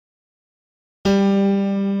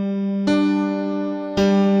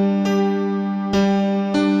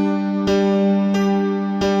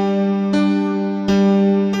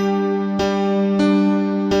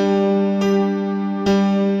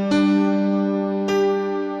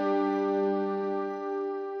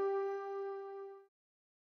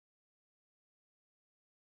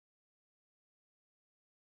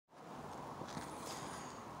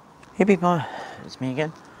Hey people, it's me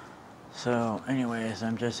again. So anyways,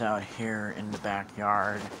 I'm just out here in the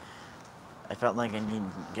backyard. I felt like I needed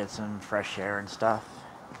to get some fresh air and stuff,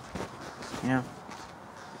 you know?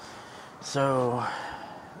 So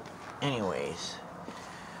anyways,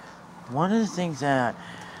 one of the things that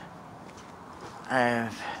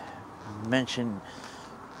I've mentioned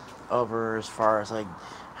over as far as like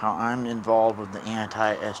how I'm involved with the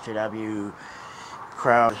anti-SJW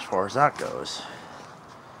crowd as far as that goes.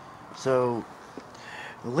 So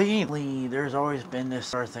lately, there's always been this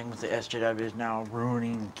sort of thing with the SJWs now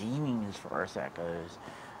ruining gaming as far as that goes,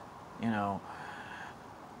 you know.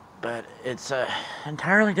 But it's a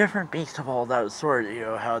entirely different beast of all that sort, you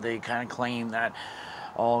know, how they kind of claim that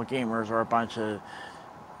all gamers are a bunch of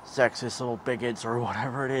sexist little bigots or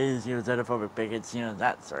whatever it is, you know, xenophobic bigots, you know,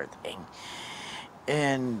 that sort of thing.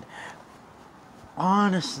 And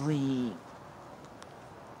honestly,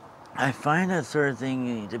 I find that sort of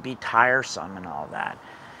thing to be tiresome and all that.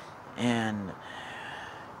 And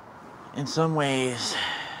in some ways,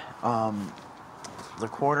 the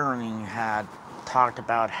quartering had talked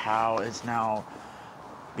about how it's now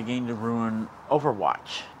beginning to ruin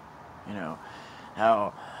Overwatch. You know,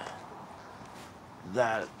 how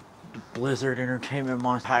that Blizzard Entertainment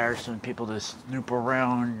wants to hire some people to snoop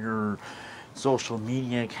around your social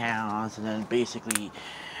media accounts and then basically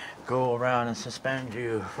go around and suspend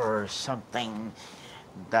you for something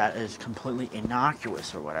that is completely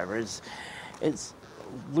innocuous or whatever. It's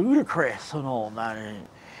ludicrous and all that.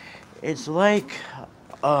 It's like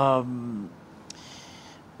the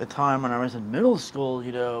time when I was in middle school,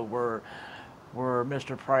 you know, where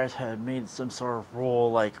Mr. Price had made some sort of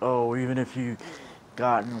rule like, oh, even if you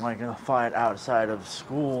got in like a fight outside of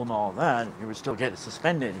school and all that, you would still get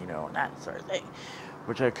suspended, you know, and that sort of thing,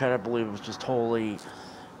 which I kind of believe was just totally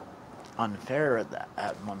unfair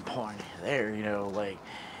at one point there, you know, like,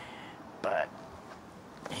 but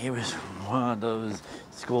he was one of those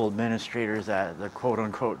school administrators that the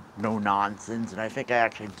quote-unquote no nonsense, and I think I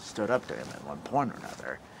actually stood up to him at one point or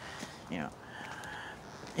another, you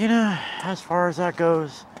know, as far as that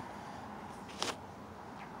goes.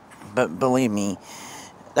 But believe me,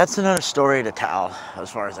 that's another story to tell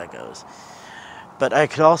as far as that goes. But I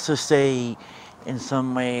could also say, in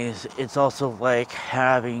some ways, it's also like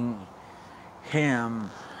having him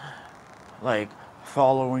like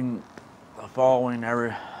following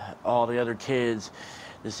all the other kids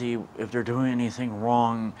to see if they're doing anything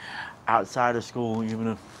wrong outside of school,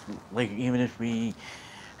 even if we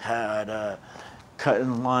had cut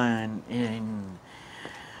in line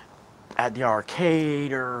at the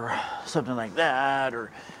arcade or something like that,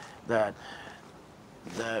 or that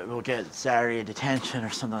we'll get Saturday detention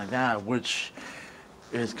or something like that, which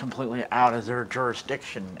is completely out of their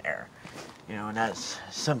jurisdiction there. You know, and that's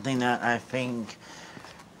something that I think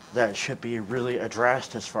that should be really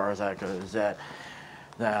addressed as far as that goes, that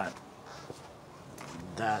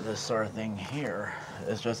this sort of thing here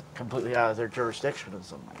is just completely out of their jurisdiction in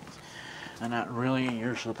some ways. And that really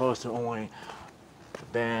you're supposed to only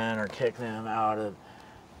ban or kick them out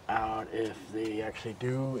if they actually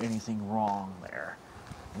do anything wrong there.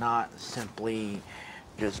 Not simply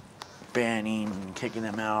just banning and kicking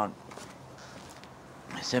them out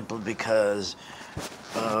simply because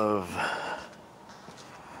of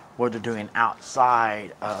what they're doing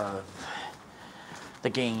outside of the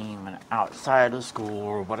game and outside of school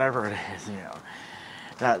or whatever it is, you know,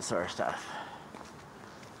 that sort of stuff.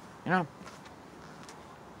 You know,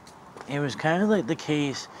 it was kind of like the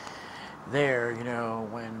case there, you know,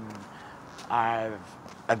 when I've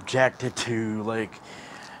objected to like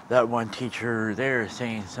that one teacher there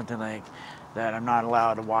saying something like that I'm not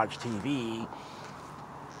allowed to watch TV,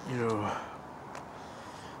 you know,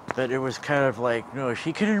 but it was kind of like, you know,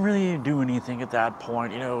 she couldn't really do anything at that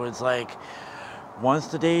point, you know. It's like, once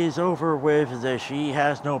the day is over with, is that she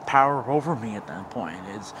has no power over me at that point.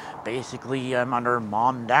 It's basically, I'm under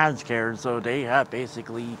mom and dad's care, so they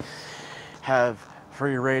basically have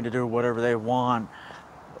free reign to do whatever they want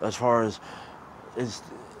as far as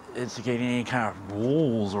instigating any kind of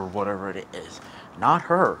rules or whatever it is. Not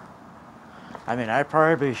her. I mean, I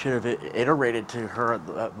probably should have iterated to her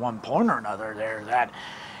at one point or another there that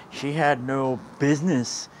she had no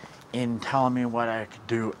business in telling me what I could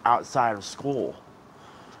do outside of school.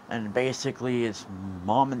 And basically, it's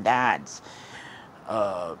mom and dad's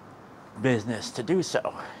business to do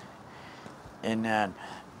so. And then,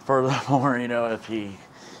 furthermore, you know, if he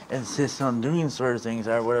insists on doing sort of things,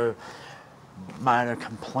 I might have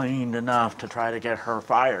complained enough to try to get her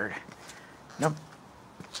fired. Nope.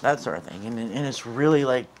 That sort of thing. And it's really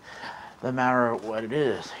like the matter of what it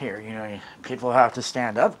is here. You know, people have to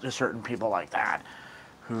stand up to certain people like that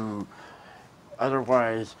who,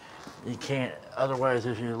 otherwise, you can't, otherwise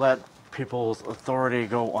if you let people's authority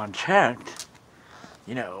go unchecked,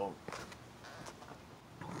 you know,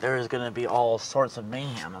 there's going to be all sorts of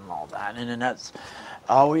mayhem and all that. And that's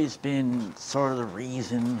always been sort of the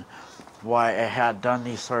reason why I had done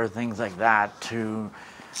these sort of things like that to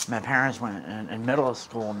my parents when in middle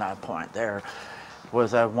school. And that point there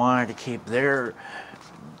was I wanted to keep their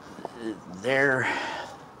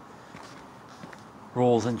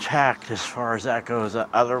rules in check as far as that goes.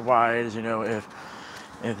 Otherwise, you know, if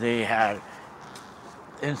they had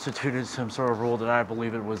instituted some sort of rule that I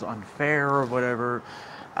believe it was unfair or whatever,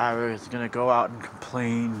 I was going to go out and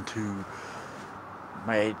complain to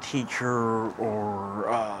my teacher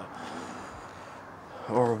or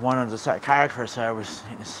one of the psychiatrists I was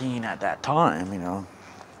seeing at that time, you know.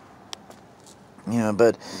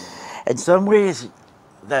 But in some ways,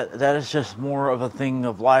 that is just more of a thing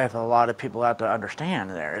of life. A lot of people have to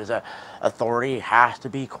understand there is that authority has to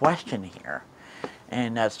be questioned here.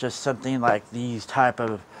 And that's just something like these type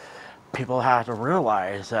of people have to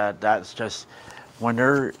realize that that's just when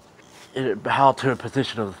they're held to a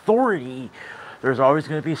position of authority, there's always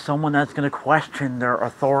going to be someone that's going to question their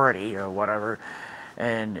authority or whatever.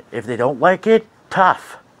 And if they don't like it,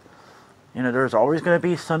 tough. You know, there's always going to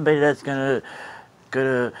be somebody that's going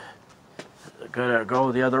to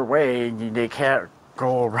go the other way, and they can't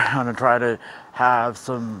go around and try to have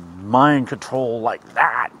some mind control like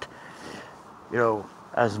that. You know,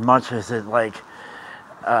 as much as it like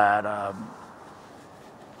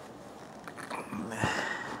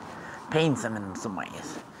pains them in some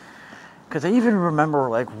ways. Because I even remember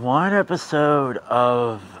like one episode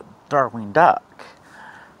of Darkwing Duck,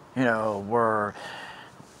 you know, where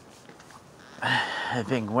I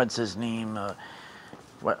think what's her name,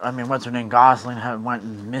 Gosling went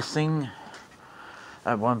missing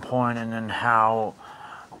at one point, and then how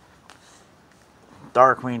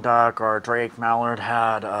Darkwing Duck or Drake Mallard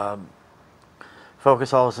had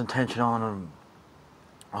focused all his attention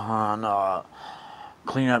on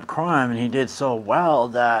clean up crime, and he did so well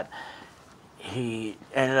that he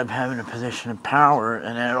ended up having a position of power,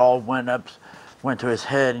 and then it all went to his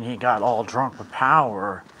head, and he got all drunk with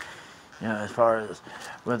power, you know, as far as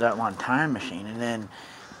with that one time machine. And then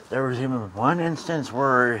there was even one instance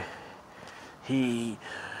where he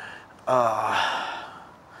got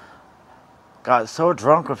so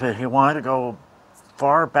drunk with it, he wanted to go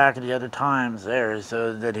far back to the other times there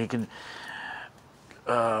so that he can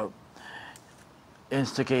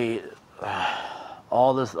instigate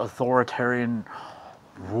all this authoritarian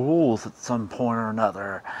rules at some point or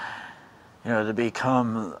another, you know, to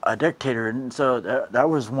become a dictator. And so that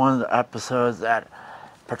was one of the episodes that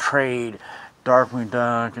portrayed Darkwing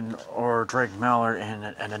Duck or Drake Mallard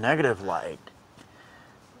in a negative light,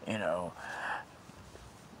 you know,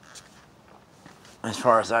 as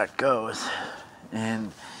far as that goes.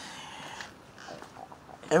 And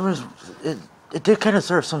it did kind of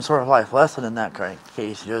serve some sort of life lesson in that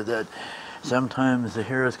case, you know, that sometimes the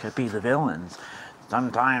heroes could be the villains.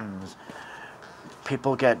 Sometimes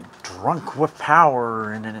people get drunk with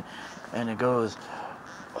power, and it goes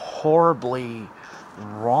horribly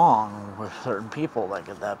wrong with certain people, like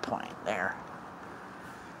at that point there,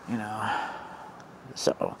 you know.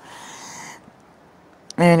 So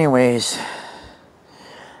anyways,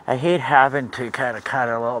 I hate having to kind of cut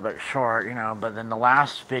it a little bit short, you know, but then the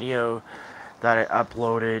last video that I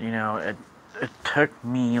uploaded, you know, it took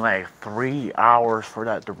me like 3 hours for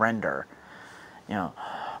that to render, you know,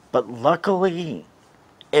 but luckily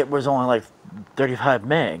it was only like 35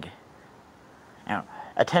 meg, you know,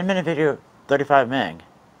 a 10-minute video, 35 meg,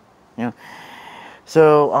 you know.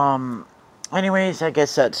 So anyways, I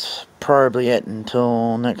guess that's probably it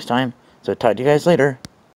until next time. So talk to you guys later.